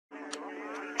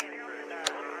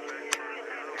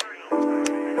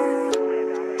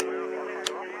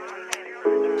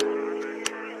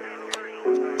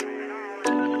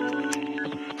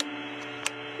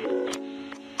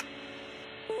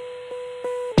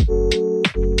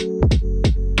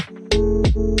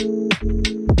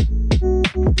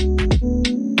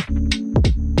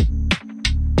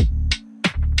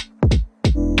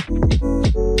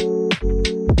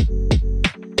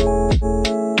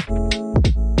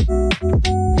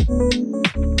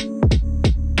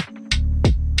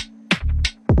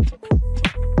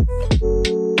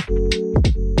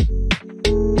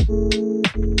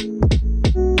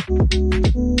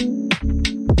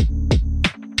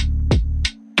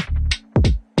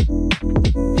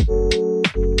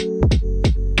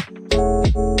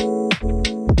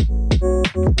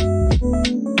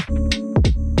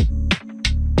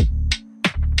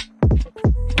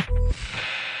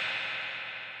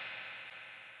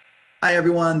Hi,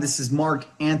 everyone. This is Mark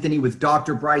Anthony with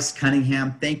Dr. Bryce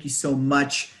Cunningham. Thank you so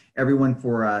much, everyone,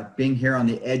 for being here on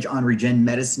the Edge on Regen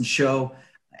Medicine show.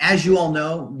 As you all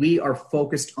know, we are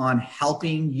focused on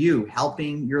helping you,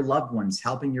 helping your loved ones,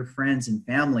 helping your friends and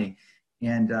family.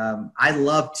 And I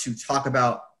love to talk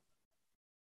about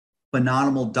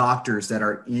phenomenal doctors that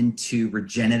are into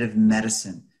regenerative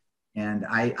medicine. And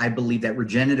I believe that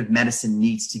regenerative medicine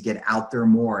needs to get out there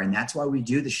more. And that's why we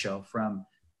do the show from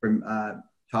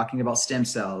talking about stem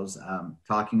cells,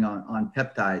 talking on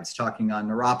peptides, talking on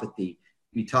neuropathy.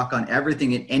 We talk on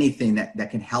everything and anything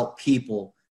that can help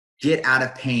people get out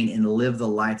of pain and live the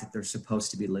life that they're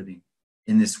supposed to be living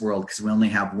in this world, because we only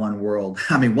have one world.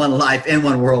 I mean, one life and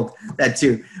one world, that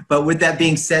too. But with that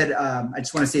being said, I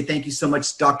just want to say thank you so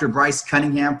much, Dr. Bryce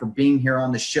Cunningham, for being here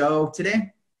on the show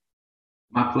today.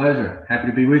 My pleasure. Happy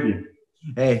to be with you.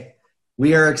 Hey,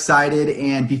 we are excited.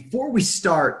 And before we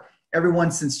start,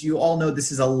 everyone, since you all know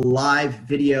this is a live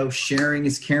video, sharing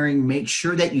is caring, make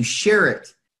sure that you share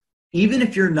it. Even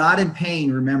if you're not in pain,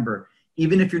 remember,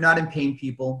 even if you're not in pain,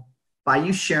 people, by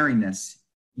you sharing this,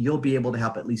 you'll be able to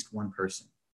help at least one person.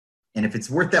 And if it's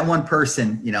worth that one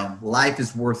person, you know, life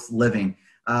is worth living.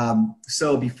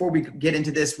 So before we get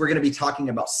into this, we're going to be talking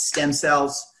about stem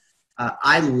cells.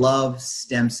 I love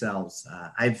stem cells.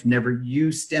 I've never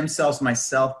used stem cells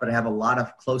myself, but I have a lot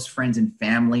of close friends and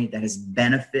family that has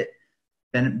benefited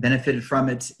from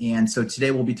it. And so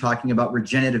today we'll be talking about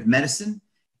regenerative medicine.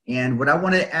 And what I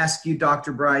want to ask you,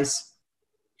 Dr. Bryce,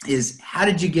 is how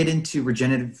did you get into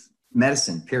regenerative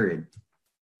medicine, period?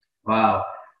 Wow,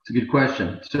 it's a good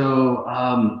question. So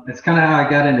that's kind of how I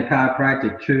got into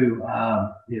chiropractic too.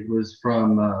 It was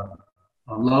from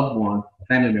a loved one, a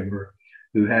family member,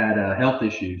 who had health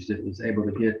issues that was able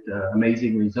to get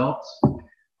amazing results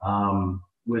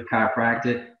with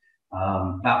chiropractic.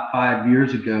 About 5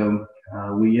 years ago,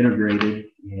 we integrated,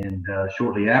 and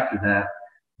shortly after that,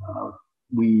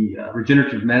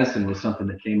 regenerative medicine was something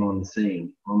that came on the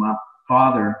scene. Well, my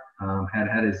father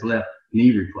had his left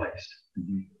knee replaced.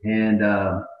 And,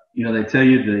 you know, they tell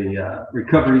you the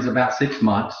recovery is about 6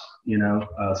 months, you know,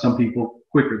 some people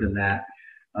quicker than that.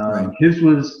 Right. His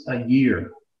was a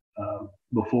year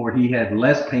before he had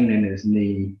less pain in his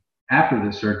knee after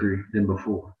the surgery than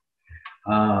before.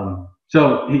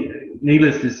 So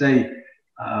needless to say,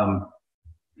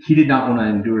 he did not want to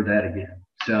endure that again.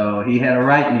 So he had a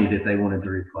right knee that they wanted to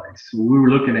replace. So we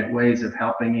were looking at ways of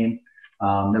helping him.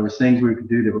 There was things we could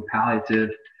do that were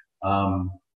palliative.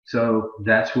 So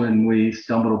that's when we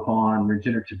stumbled upon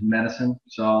regenerative medicine,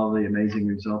 saw the amazing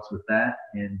results with that,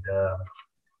 and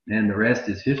the rest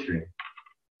is history.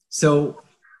 So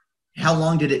how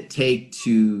long did it take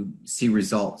to see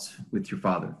results with your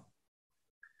father?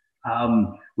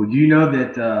 Well, you know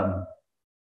that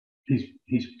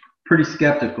he's pretty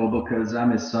skeptical because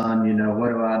I'm his son, you know, what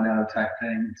do I know type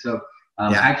thing. So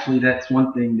actually that's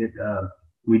one thing that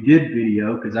we did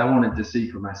video, because I wanted to see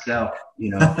for myself,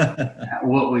 you know,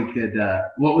 what we could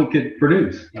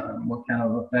produce, what kind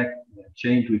of effect,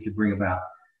 change we could bring about.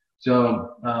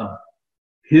 So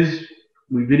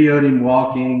we videoed him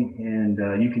walking,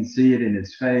 and you can see it in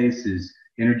his face, his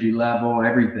energy level,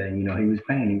 everything. You know, he was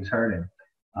pain, he was hurting.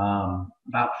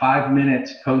 About 5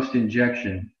 minutes post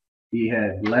injection, he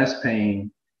had less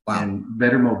pain and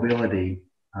better mobility.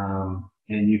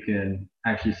 And you can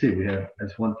actually see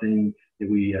that's one thing that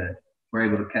we were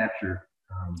able to capture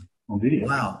on video.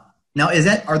 Wow. Now,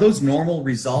 are those normal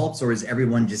results, or is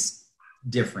everyone just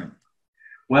different?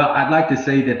 Well, I'd like to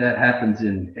say that happens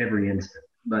in every instant,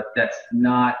 but that's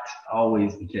not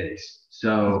always the case.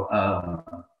 So,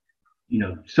 you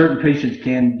know, certain patients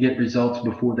can get results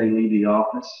before they leave the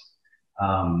office.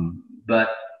 But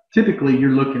typically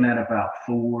you're looking at about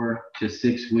 4 to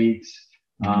 6 weeks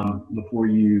before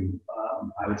you,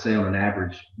 I would say on an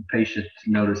average, patient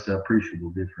notice an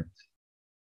appreciable difference.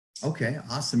 Okay,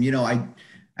 awesome. You know, I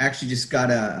actually just got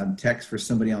a text for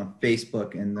somebody on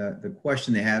Facebook, and the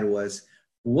question they had was,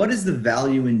 what is the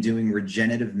value in doing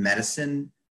regenerative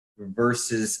medicine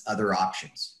versus other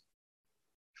options?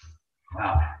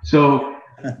 Wow. So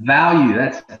value,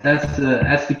 that's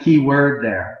the key word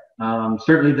there.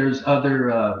 Certainly there's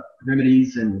other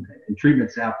remedies and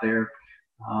treatments out there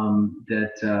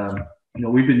that you know,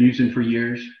 we've been using for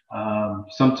years.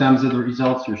 Sometimes the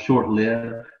results are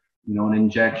short-lived, you know, an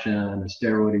injection, a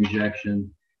steroid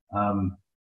injection.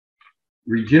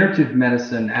 Regenerative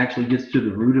medicine actually gets to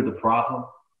the root of the problem.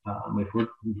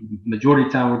 Majority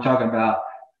of the time we're talking about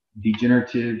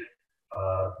degenerative,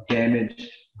 damaged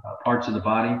parts of the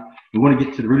body. We want to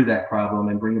get to the root of that problem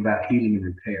and bring about healing and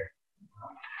repair.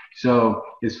 So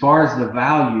as far as the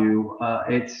value,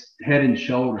 it's head and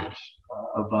shoulders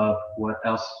above what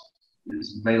else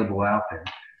is available out there.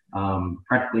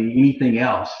 Practically anything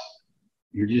else,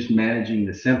 you're just managing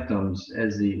the symptoms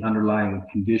as the underlying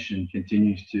condition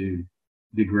continues to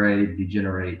degrade,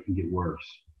 degenerate, and get worse.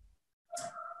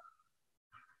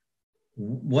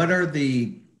 What are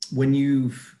when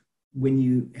you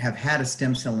have had a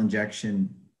stem cell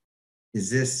injection, is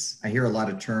this, I hear a lot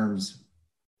of terms,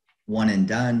 one and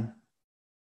done,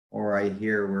 or I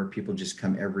hear where people just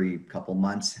come every couple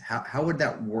months. How would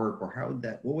that work, or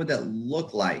what would that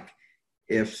look like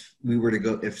if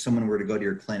someone were to go to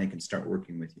your clinic and start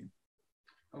working with you?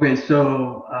 Okay,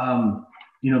 so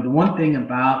the one thing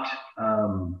about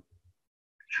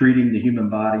treating the human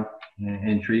body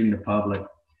and treating the public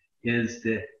is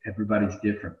that everybody's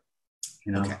different.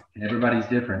 Okay. Everybody's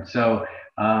different. So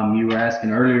you were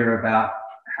asking earlier about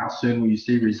how soon will you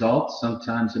see results?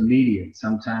 Sometimes immediate,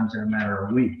 sometimes in a matter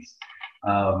of weeks.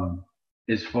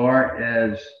 As far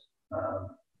as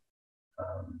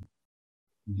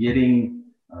getting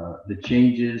the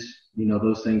changes,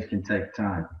 those things can take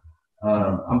time.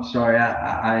 I'm sorry,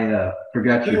 I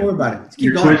forgot Don't worry about it.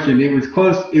 your question. It was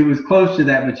close to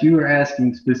that, but you were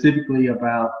asking specifically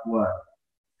about what?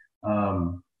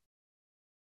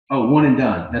 One and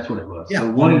done. That's what it was. Yeah,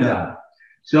 so one and done.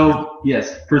 So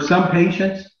yes, for some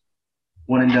patients,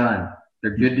 one and done.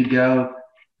 They're good to go.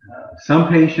 Some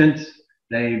patients,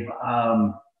 they've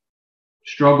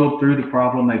struggled through the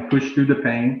problem. They pushed through the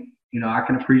pain. I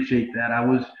can appreciate that. I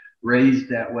was raised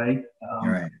that way.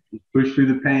 Right. Push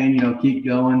through the pain, keep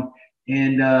going.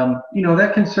 And,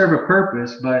 that can serve a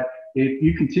purpose, but if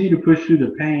you continue to push through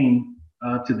the pain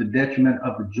to the detriment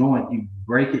of the joint, you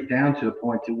break it down to a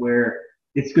point to where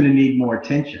it's going to need more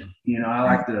attention. I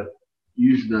like to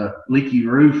use the leaky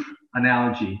roof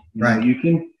analogy. Right. You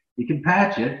can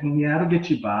patch it, and it'll get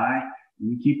you by.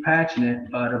 You keep patching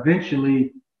it, but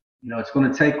eventually, it's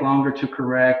going to take longer to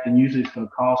correct, and usually it's going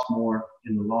to cost more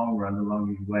in the long run, the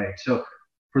longer you wait. So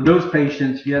for those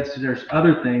patients, yes, there's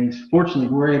other things. Fortunately,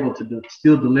 we're able to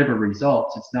still deliver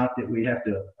results. It's not that we have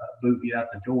to boot you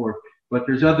out the door, but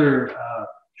there's other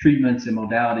treatments and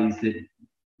modalities that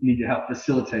need to help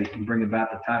facilitate and bring about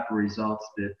the type of results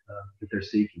that they're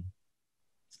seeking.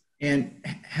 And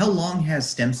how long has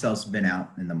stem cells been out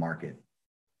in the market?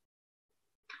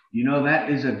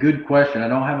 That is a good question. I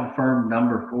don't have a firm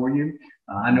number for you.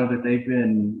 I know that they've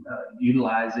been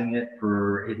utilizing it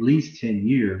for at least 10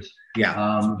 years.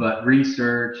 Yeah. But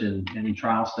research and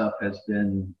trial stuff has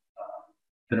been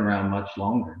around much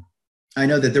longer. I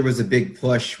know that there was a big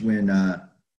push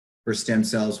for stem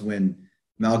cells when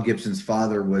Mel Gibson's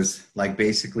father was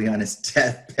basically on his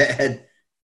deathbed.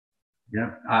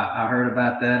 Yeah, I heard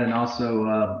about that, and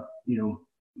also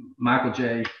Michael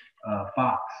J.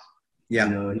 Fox.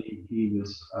 Yeah. He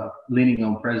was leaning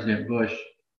on President Bush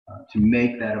to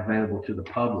make that available to the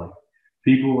public.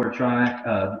 People were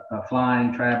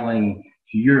traveling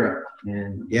to Europe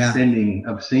and spending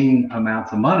obscene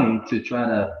amounts of money to try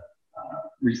to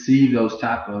receive those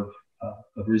type of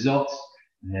results.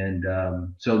 And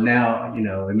so now,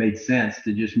 it made sense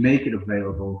to just make it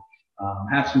available,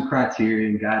 have some criteria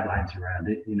and guidelines around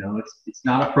it. It's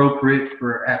not appropriate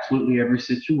for absolutely every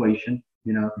situation,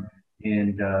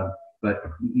 but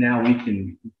now we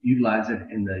can utilize it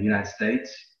in the United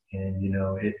States, and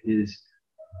it is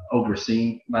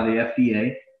overseen by the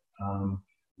FDA.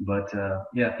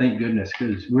 Thank goodness,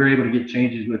 because we're able to get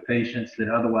changes with patients that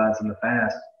otherwise in the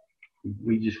past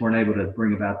we just weren't able to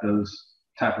bring about those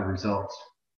type of results.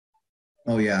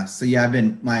 Oh yeah. So yeah,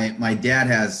 my dad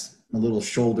has a little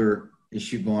shoulder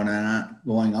issue going on,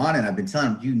 and I've been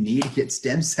telling him, you need to get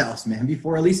stem cells, man,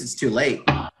 before at least it's too late,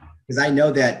 because I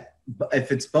know that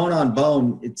if it's bone on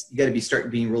bone, you got to start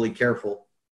being really careful.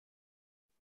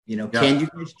 Can you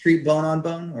guys treat bone on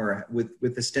bone or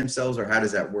with the stem cells, or how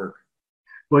does that work?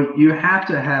 Well, you have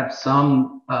to have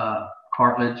some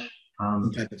cartilage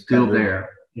still there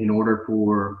in order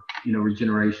for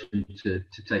regeneration to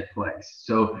take place.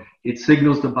 So it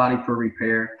signals the body for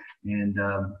repair, and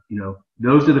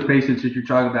those are the patients that you're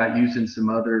talking about using some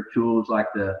other tools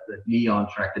like the knee on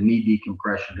track, the knee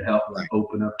decompression, to help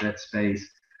open up that space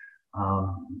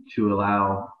to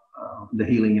allow the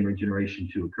healing and regeneration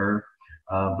to occur.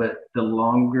 But the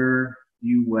longer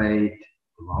you wait,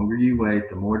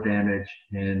 the more damage,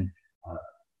 and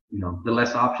the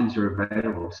less options are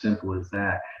available. Simple as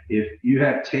that. If you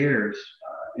have tears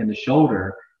in the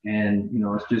shoulder, and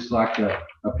it's just like a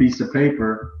piece of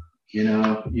paper,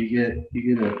 you get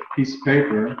a piece of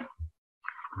paper,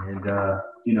 and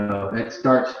it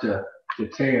starts to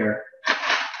tear,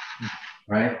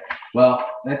 right? Well,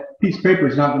 that piece of paper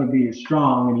is not going to be as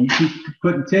strong, and you keep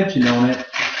putting tension on it,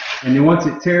 And then once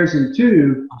it tears in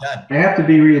two, they have to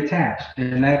be reattached,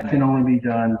 and that can only be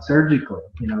done surgically.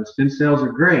 You know, stem cells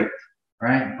are great,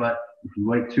 right? But if you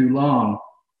wait too long,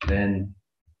 then,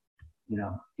 you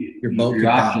know, your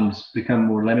options become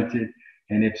more limited.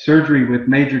 And if surgery with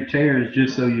major tears,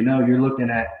 just so you know, you're looking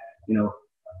at, you know,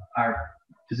 our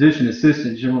physician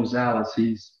assistant, Jim Rosales,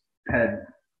 he's had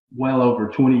well over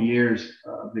 20 years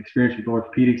of experience with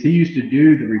orthopedics. He used to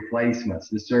do the replacements,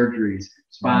 the surgeries,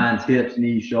 spines, hips,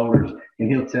 knees, shoulders,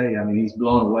 and he'll tell you, I mean, he's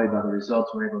blown away by the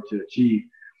results we're able to achieve.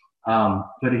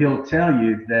 But he'll tell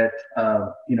you that,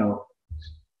 you know,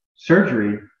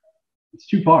 surgery, it's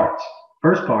two parts.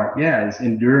 First part, yeah, is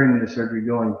enduring the surgery,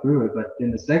 going through it, but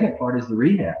then the second part is the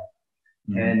rehab.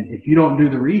 And if you don't do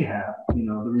the rehab, you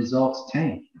know, the results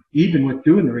tank. Even with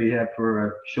doing the rehab for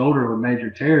a shoulder with major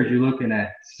tears, you're looking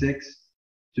at 6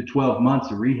 to 12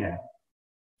 months of rehab.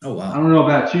 Oh, wow. I don't know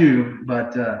about you,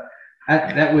 but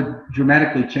that would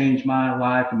dramatically change my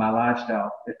life and my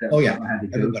lifestyle if that's what I had to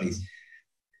go through.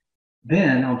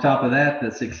 Then on top of that,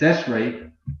 the success rate,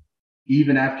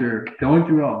 even after going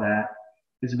through all that,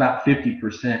 is about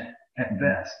 50% at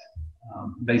best,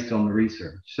 based on the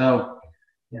research. So,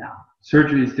 yeah,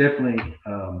 surgery is definitely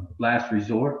last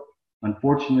resort.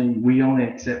 Unfortunately, we only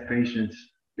accept patients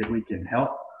that we can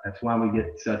help. That's why we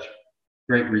get such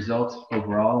great results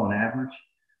overall on average.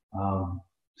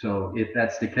 So if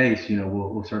that's the case, you know,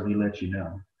 we'll certainly let you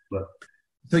know. But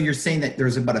so you're saying that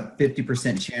there's about a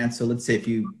 50% chance. So let's say if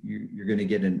you're going to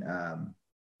get an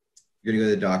you're going to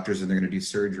go to the doctors and they're going to do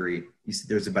surgery, you said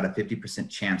there's about a 50%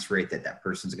 chance rate that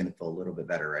person's going to feel a little bit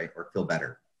better, right? Or feel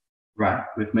better. Right.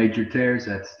 With major tears,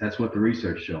 that's what the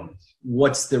research shows.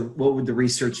 What would the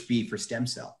research be for stem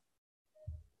cell?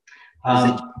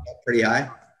 Is it pretty high?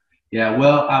 Yeah,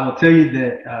 well, I will tell you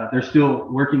that they're still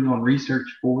working on research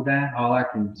for that. All I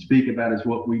can speak about is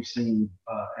what we've seen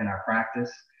in our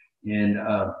practice. And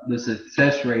the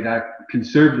success rate,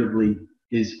 conservatively,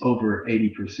 is over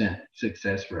 80%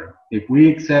 success rate. If we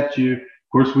accept you,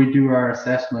 of course, we do our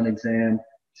assessment exam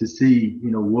to see,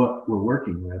 you know, what we're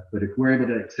working with. But if we're able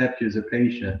to accept you as a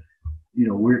patient, you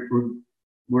know,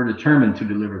 we're determined to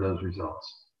deliver those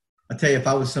results. I'll tell you, if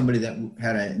I was somebody that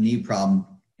had a knee problem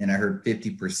and I heard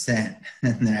 50%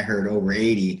 and then I heard over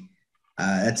 80,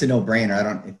 that's a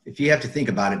no-brainer. If you have to think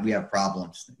about it, we have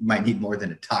problems. You might need more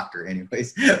than a doctor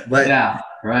anyways. But yeah,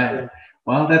 right.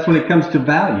 Well, that's when it comes to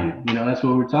value. You know, that's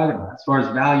what we're talking about. As far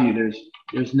as value,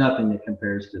 there's nothing that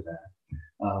compares to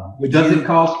that. Does it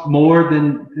cost more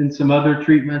than some other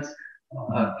treatments,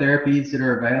 therapies that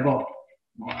are available?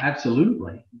 Well,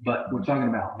 absolutely. But we're talking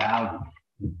about value.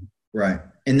 Right.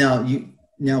 And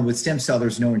now with stem cell,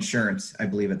 there's no insurance, I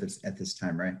believe, at this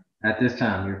time, right? At this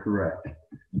time, you're correct. Okay.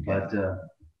 But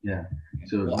yeah,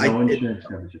 so well, no insurance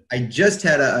coverage. I just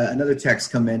had another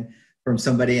text come in from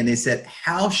somebody, and they said,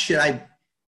 "How should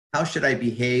I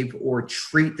behave or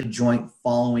treat the joint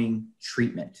following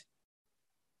treatment?"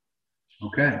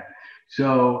 Okay,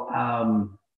 so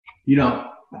you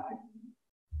know,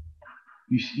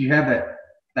 you have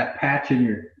that patch in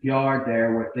your yard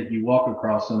there that you walk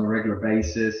across on a regular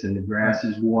basis, and the grass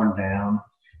is worn down,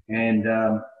 and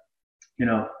you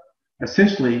know,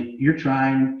 essentially you're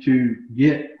trying to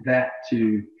get that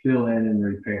to fill in and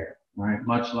repair, right?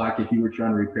 Much like if you were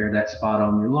trying to repair that spot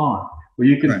on your lawn, where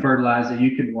you can fertilize it,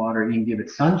 you can water it, you can give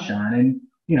it sunshine, and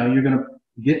you know, you're going to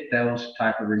get those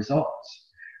type of results.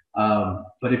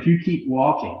 But if you keep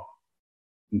walking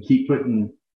and keep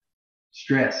putting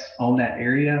stress on that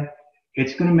area,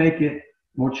 it's going to make it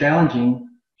more challenging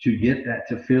to get that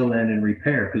to fill in and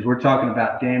repair, because we're talking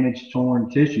about damaged, torn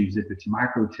tissues. If it's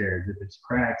micro tears, if it's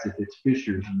cracks, if it's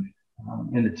fissures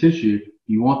in the tissue,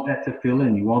 you want that to fill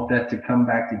in. You want that to come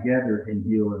back together and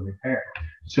heal and repair.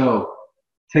 So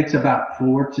it takes about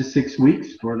 4 to 6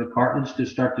 weeks for the cartilage to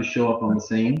start to show up on the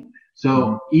scene.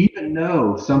 So even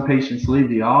though some patients leave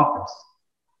the office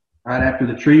right after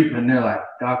the treatment, they're like,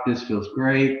 "Doc, this feels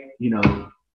great. You know,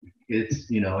 it's,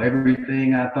 you know,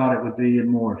 everything I thought it would be and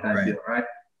more," type deal, right?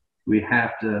 We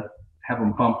have to have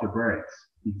them pump the brakes.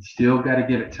 You still got to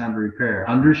give it time to repair.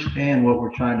 Understand what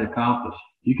we're trying to accomplish.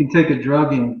 You can take a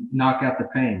drug and knock out the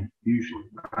pain, usually,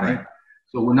 right?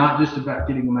 So we're not just about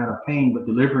getting them out of pain, but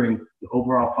delivering the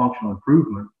overall functional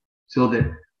improvement so that,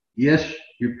 yes,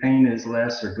 your pain is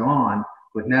less or gone,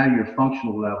 but now your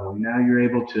functional level, now you're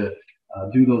able to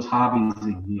do those hobbies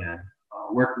again,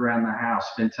 work around the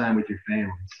house, spend time with your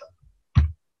family. So.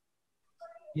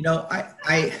 You know,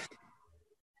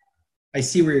 I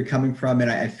see where you're coming from, and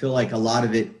I feel like a lot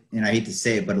of it, and I hate to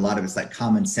say it, but a lot of it's like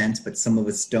common sense, but some of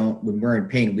us don't. When we're in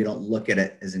pain, we don't look at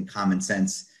it as in common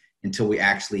sense until we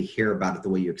actually hear about it the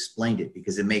way you explained it,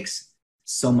 because it makes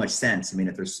so much sense. I mean,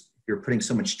 if you're putting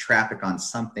so much traffic on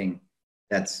something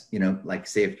that's, you know, like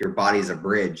say if your body is a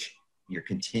bridge, you're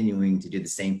continuing to do the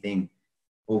same thing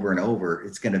over and over,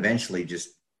 it's going to eventually just,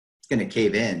 it's going to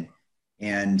cave in.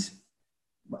 And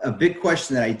a big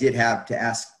question that I did have to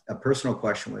ask, a personal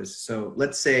question was, so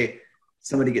let's say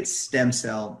somebody gets stem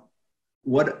cell,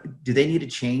 what do they need to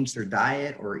change their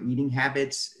diet or eating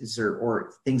habits? Is there,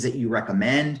 or things that you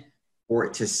recommend for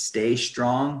it to stay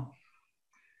strong?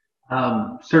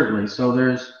 Certainly. So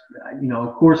there's, you know,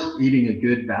 of course, eating a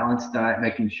good balanced diet,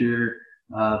 making sure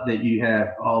that you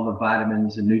have all the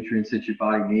vitamins and nutrients that your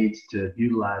body needs to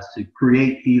utilize to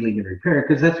create healing and repair,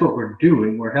 because that's what we're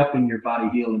doing. We're helping your body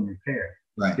heal and repair.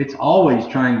 Right. It's always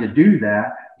trying to do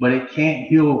that, but it can't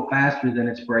heal faster than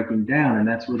it's breaking down. And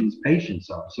that's where these patients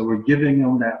are. So we're giving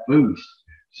them that boost.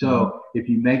 So if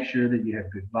you make sure that you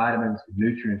have good vitamins, good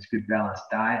nutrients, good balanced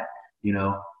diet, you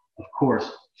know, of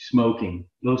course, smoking,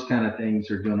 those kind of things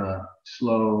are going to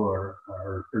slow or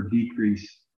decrease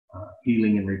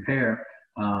healing and repair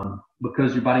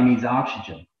because your body needs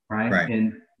oxygen, right?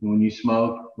 And when you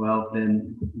smoke, well,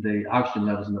 then the oxygen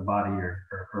levels in the body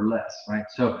are less, right?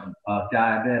 So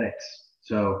diabetics.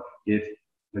 So if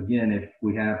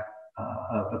we have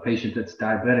a patient that's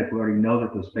diabetic, we already know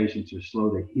that those patients are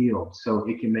slow to heal. So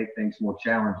it can make things more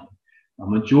challenging.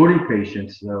 Majority of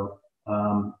patients, though,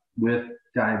 with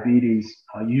diabetes,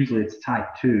 usually it's type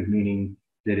 2, meaning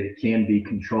that it can be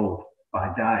controlled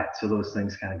by diet. So those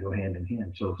things kind of go hand in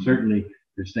hand. So certainly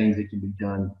there's things that can be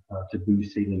done to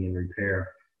boost healing and repair.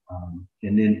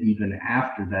 And then even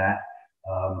after that,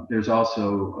 there's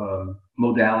also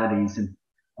modalities and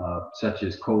such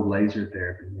as cold laser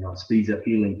therapy. You know, it speeds up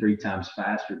healing 3 times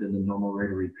faster than the normal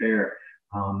rate of repair.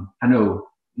 I know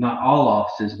not all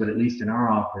offices, but at least in our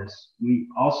office, we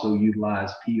also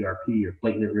utilize PRP or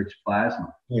platelet-rich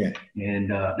plasma. Yeah.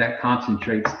 And that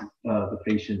concentrates the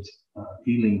patient's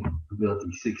healing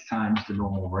ability 6 times the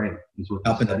normal rate. Is what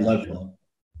helping the blood flow.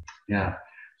 Yeah.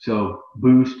 So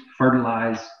boost,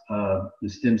 fertilize the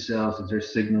stem cells as they're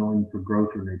signaling for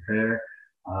growth and repair.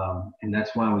 And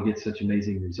that's why we get such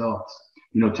amazing results.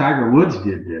 You know, Tiger Woods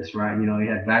did this, right? You know, he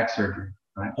had back surgery,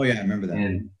 right? Oh, yeah, I remember that.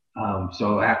 And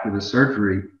so after the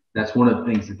surgery, that's one of the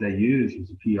things that they used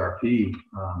was a PRP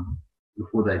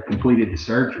before they completed the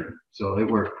surgery. So it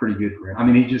worked pretty good for him. I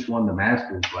mean, he just won the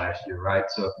Masters last year, right?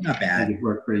 So not bad. It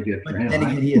worked pretty good for him. Then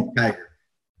again, he is Tiger.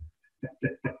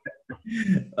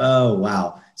 Oh,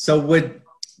 wow. So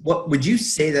would you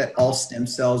say that all stem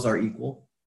cells are equal?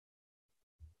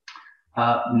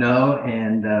 No,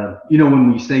 and you know,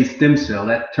 when we say stem cell,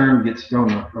 that term gets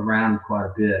thrown around quite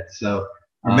a bit. So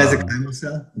mesenchymal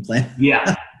cell?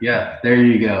 yeah, there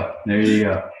you go.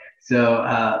 So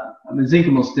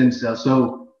mesenchymal stem cell.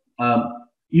 So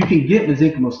you can get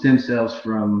mesenchymal stem cells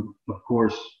from, of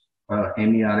course,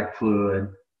 amniotic fluid,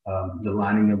 the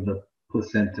lining of the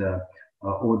placenta,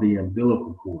 or the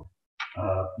umbilical cord.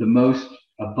 The most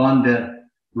abundant,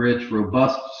 rich,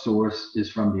 robust source is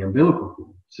from the umbilical cord.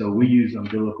 So we use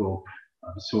umbilical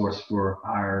source for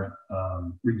our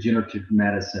regenerative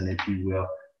medicine, if you will,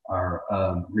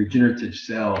 our regenerative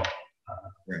cell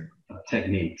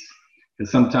techniques.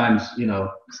 Because sometimes, you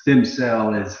know, stem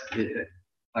cell is,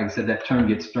 like I said, that term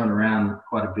gets thrown around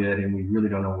quite a bit, and we really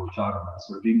don't know what we're talking about.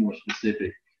 So to be more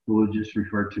specific, we'll just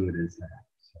refer to it as that.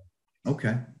 So.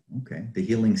 Okay. The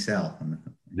healing cell.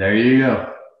 There you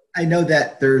go. I know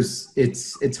that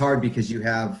it's hard because you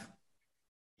have,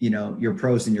 you know, your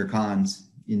pros and your cons,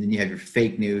 and then you have your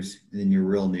fake news and then your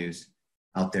real news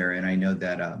out there. And I know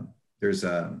that there's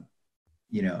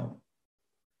you know,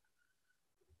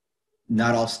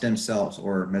 not all stem cells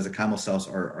or mesenchymal cells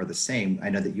are the same. I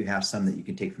know that you have some that you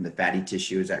can take from the fatty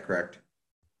tissue. Is that correct?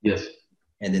 Yes.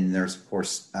 And then there's, of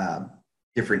course,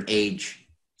 different age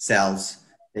cells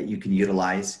that you can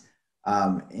utilize.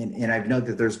 And I've known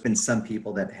that there's been some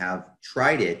people that have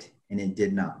tried it and it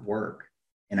did not work.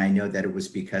 And I know that it was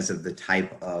because of the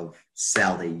type of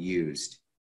cell they used.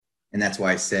 And that's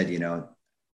why I said, you know,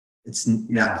 it's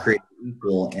not created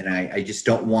equal. And I just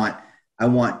don't want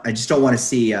to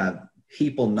see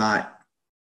people not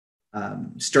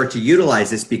start to utilize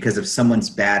this because of someone's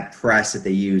bad press that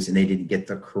they use and they didn't get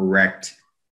the correct,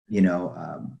 you know,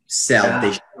 cell that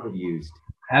they should have used.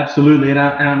 Absolutely, and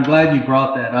I'm glad you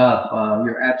brought that up.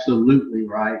 You're absolutely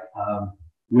right.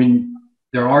 When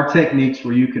there are techniques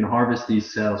where you can harvest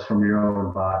these cells from your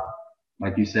own body,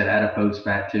 like you said, adipose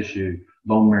fat tissue,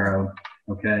 bone marrow,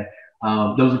 okay?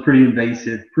 Those are pretty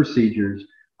invasive procedures.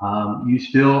 You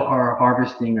still are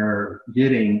harvesting or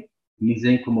getting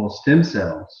mesenchymal stem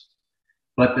cells,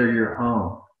 but they're your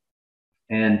own.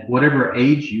 And whatever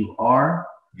age you are,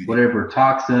 whatever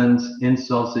toxins,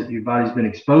 insults that your body's been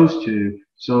exposed to,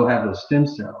 so have those stem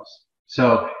cells.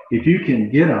 So if you can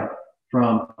get them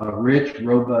from a rich,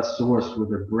 robust source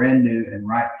with a brand new and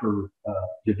ripe for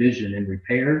division and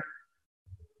repair,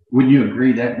 would you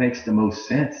agree that makes the most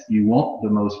sense? You want the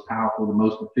most powerful, the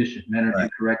most efficient manner to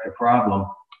correct a problem.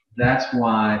 That's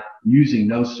why using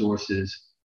those sources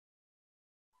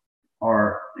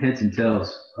are heads and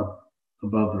tails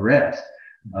above the rest.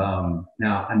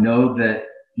 Now, I know that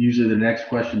usually the next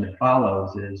question that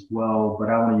follows is, well, but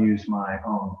I want to use my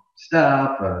own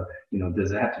stuff.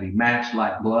 Does it have to be matched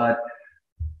like blood?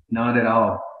 Not at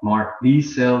all, Mark.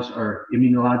 These cells are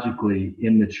immunologically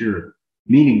immature,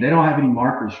 meaning they don't have any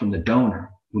markers from the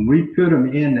donor. When we put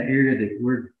them in the area that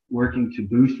we're working to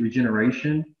boost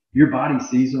regeneration, your body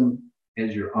sees them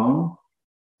as your own,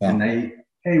 and they,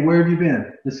 hey, where have you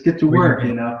been? Let's get to work,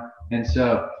 And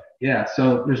so,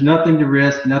 so there's nothing to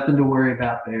risk, nothing to worry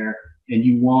about there, and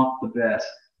you want the best.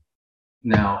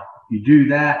 Now, you do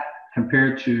that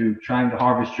compared to trying to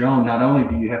harvest your own. Not only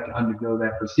do you have to undergo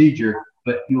that procedure,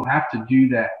 but you'll have to do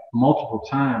that multiple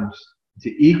times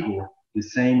to equal the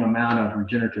same amount of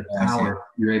regenerative power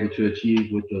you're able to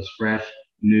achieve with those fresh,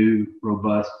 new,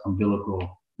 robust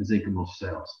umbilical mesenchymal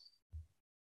cells.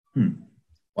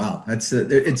 Wow, that's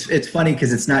it's funny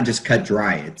because it's not just cut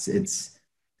dry.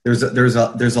 There's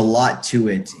a lot to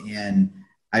it, and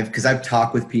I've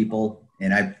talked with people,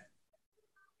 and I've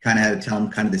kind of had to tell them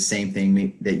kind of the same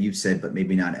thing that you said, but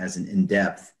maybe not as in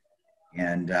depth.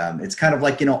 And it's kind of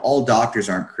like, all doctors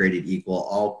aren't created equal.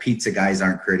 All pizza guys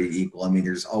aren't created equal. I mean,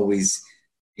 there's always,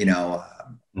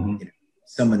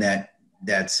 someone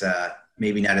that's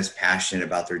maybe not as passionate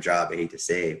about their job. I hate to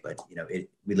say it, but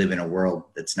we live in a world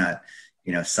that's not,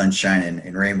 sunshine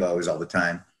and rainbows all the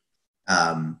time.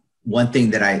 One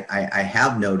thing that I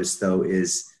have noticed though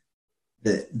is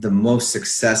the most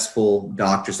successful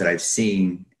doctors that I've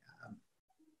seen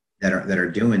that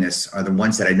are doing this are the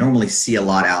ones that I normally see a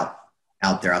lot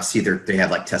out there. I'll see they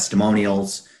have like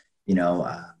testimonials,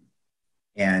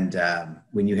 and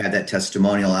when you have that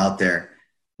testimonial out there,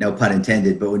 no pun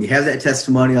intended, but when you have that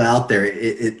testimonial out there,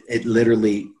 it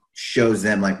literally shows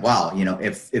them like, wow,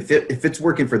 if it's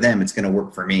working for them, it's going to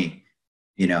work for me,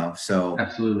 so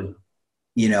absolutely,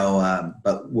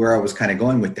 but where I was kind of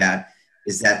going with that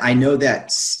is that I know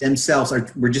that stem cells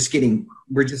we're just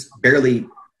barely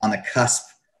on the cusp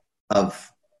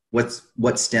of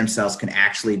what stem cells can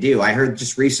actually do. I heard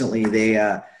just recently they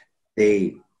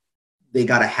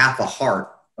got a half a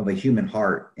heart of a human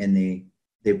heart, and they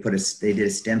did a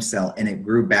stem cell, and it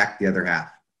grew back the other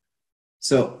half.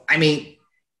 So I mean,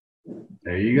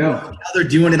 there you go. Now they're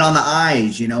doing it on the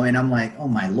eyes, and I'm like, oh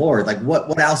my Lord, like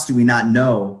what else do we not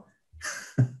know?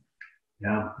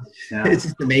 Yeah. It's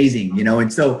just amazing,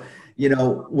 and so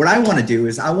what I want to do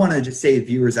is I want to just say to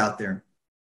viewers out there,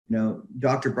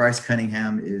 Dr. Bryce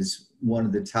Cunningham is one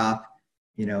of the top,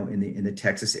 in the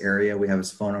Texas area. We have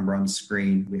his phone number on the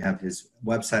screen. We have his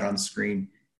website on the screen.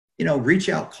 Reach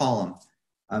out, call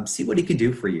him, see what he can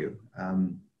do for you.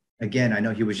 Again, I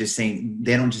know he was just saying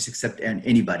they don't just accept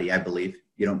anybody. I believe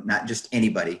not just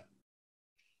anybody.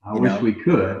 I wish we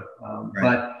could,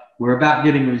 but we're about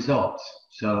getting results.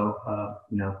 So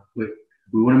we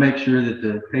want to make sure that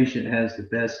the patient has the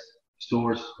best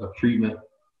source of treatment.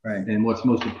 Right. And what's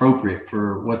most appropriate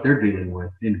for what they're dealing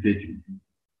with individually.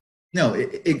 No,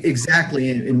 exactly.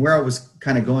 And where I was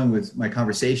kind of going with my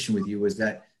conversation with you was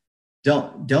that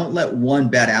don't let one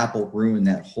bad apple ruin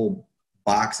that whole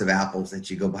box of apples that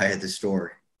you go buy at the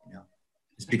store.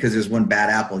 Just because there's one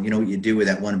bad apple, what you do with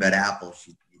that one bad apple?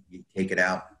 You take it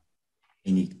out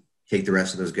and you take the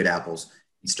rest of those good apples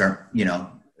and start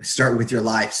with your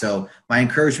life. So my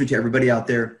encouragement to everybody out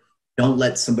there, don't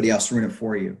let somebody else ruin it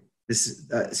for you. This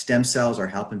stem cells are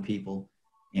helping people,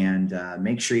 and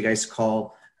make sure you guys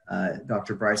call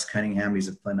Dr. Bryce Cunningham. He's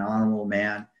a phenomenal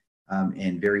man,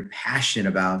 and very passionate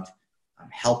about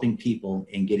helping people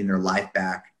and getting their life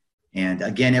back. And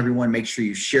again, everyone, make sure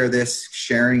you share this.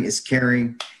 Sharing is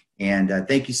caring. And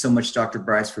thank you so much, Dr.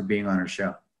 Bryce, for being on our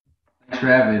show. Thanks for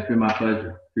having me. It's been my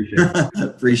pleasure. Appreciate it.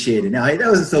 Appreciate it. Now, that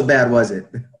wasn't so bad, was it?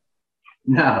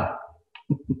 No.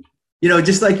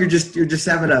 Just like you're just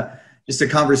having a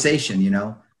conversation,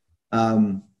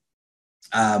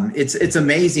 it's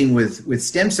amazing with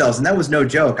stem cells. And that was no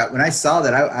joke. When I saw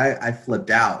that, I flipped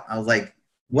out. I was like,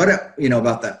 what,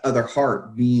 about the other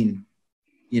heart being,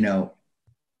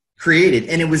 created,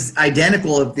 and it was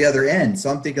identical at the other end. So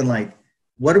I'm thinking like,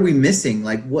 what are we missing?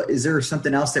 Like, what, is there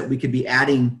something else that we could be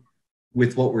adding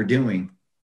with what we're doing?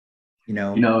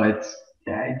 It's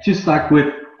just like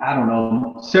with, I don't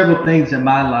know, several things in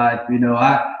my life,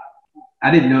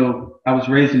 I didn't know I was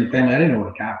raised in a family, I didn't know what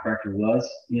a chiropractor was,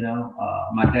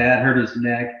 my dad hurt his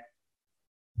neck,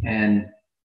 and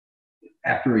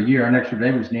after a year, our next door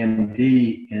neighbor was an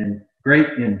MD, and great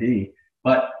MD,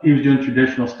 but he was doing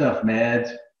traditional stuff,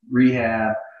 meds,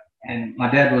 rehab, and my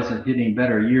dad wasn't getting any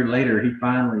better. A year later, he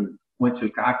finally went to a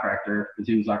chiropractor because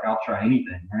he was like, I'll try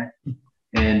anything, right?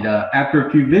 And after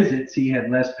a few visits, he had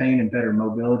less pain and better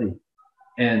mobility.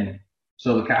 And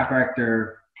so the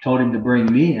chiropractor told him to bring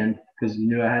me in because he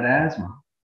knew I had asthma.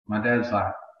 My dad's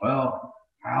like, well,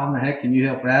 how in the heck can you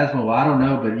help with asthma? Well, I don't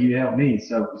know, but you help me.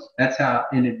 So that's how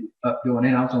I ended up going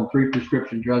in. I was on 3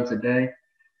 prescription drugs a day.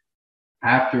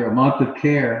 After a month of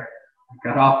care, I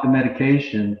got off the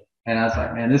medication, and I was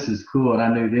like, man, this is cool. And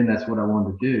I knew then that's what I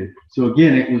wanted to do. So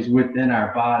again, it was within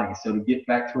our body. So to get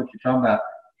back to what you're talking about,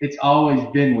 it's always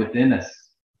been within us.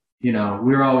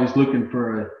 We're always looking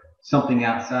for something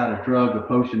outside a drug, a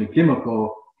potion, a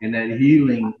chemical, and that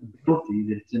healing ability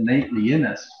that's innately in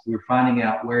us. We're finding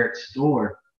out where it's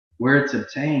stored, where it's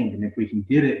obtained, and if we can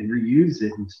get it and reuse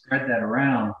it and spread that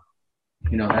around,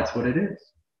 that's what it is.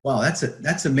 Wow,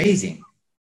 that's amazing.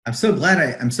 I'm so glad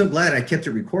I kept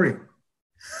it recording.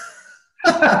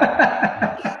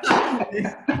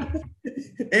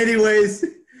 Anyways,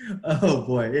 oh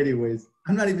boy. Anyways,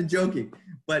 I'm not even joking,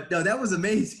 but no, that was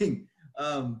amazing.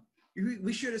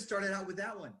 We should have started out with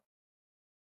that one.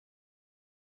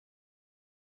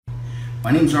 My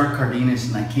name's Art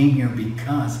Cardenas, and I came here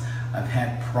because I've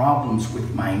had problems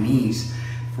with my knees.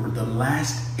 For the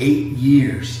last 8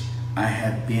 years, I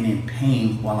have been in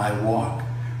pain while I walk,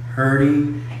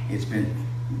 hurting. It's been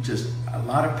just a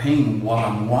lot of pain while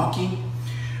I'm walking.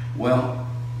 Well,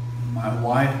 my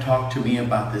wife talked to me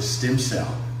about this stem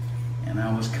cell, and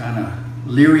I was kind of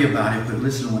leery about it, but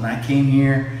listen, when I came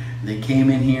here, they came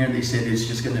in here, they said it's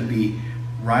just going to be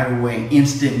right away,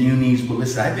 instant new knees. But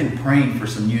listen, I've been praying for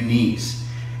some new knees,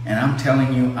 and I'm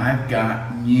telling you, I've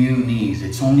got new knees.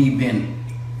 It's only been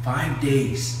 5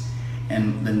 days,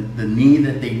 and the knee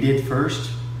that they did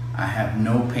first, I have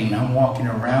no pain. I'm walking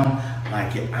around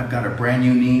like I've got a brand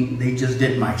new knee. They just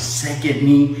did my second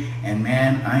knee, and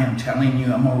man, I am telling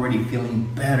you, I'm already feeling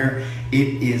better.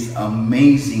 It is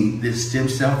amazing, this stem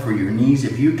cell for your knees.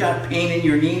 If you've got pain in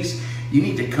your knees, you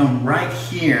need to come right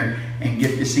here and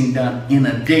get this thing done. In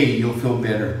a day, you'll feel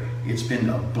better. It's been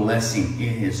a blessing.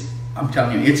 It is, I'm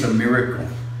telling you, it's a miracle.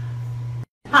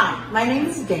 Hi, my name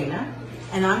is Dana,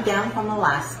 and I'm down from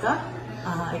Alaska.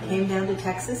 I came down to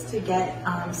Texas to get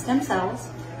stem cells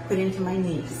put into my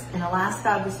knees. In Alaska,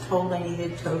 I was told I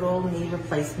needed total knee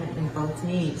replacement in both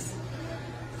knees.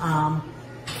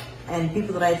 And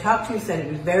people that I talked to said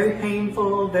it was very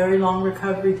painful, very long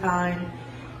recovery time.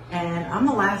 And I'm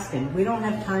Alaskan. We don't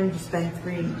have time to spend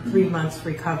three months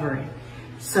recovering.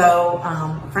 So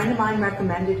a friend of mine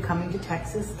recommended coming to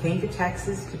Texas, came to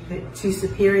Texas to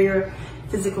Superior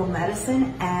Physical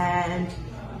Medicine, and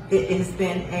it has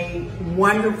been a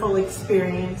wonderful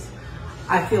experience.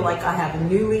 I feel like I have a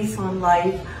new lease on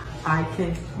life. I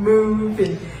can move,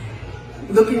 and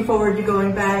looking forward to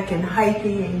going back and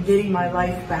hiking and getting my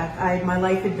life back. My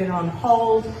life had been on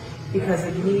hold because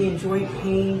of knee and joint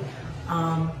pain.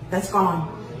 That's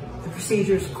gone. The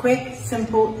procedure is quick,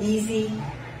 simple, easy,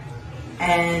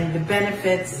 and the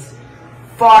benefits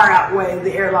far outweigh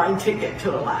the airline ticket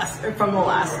to Alaska, from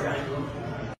Alaska.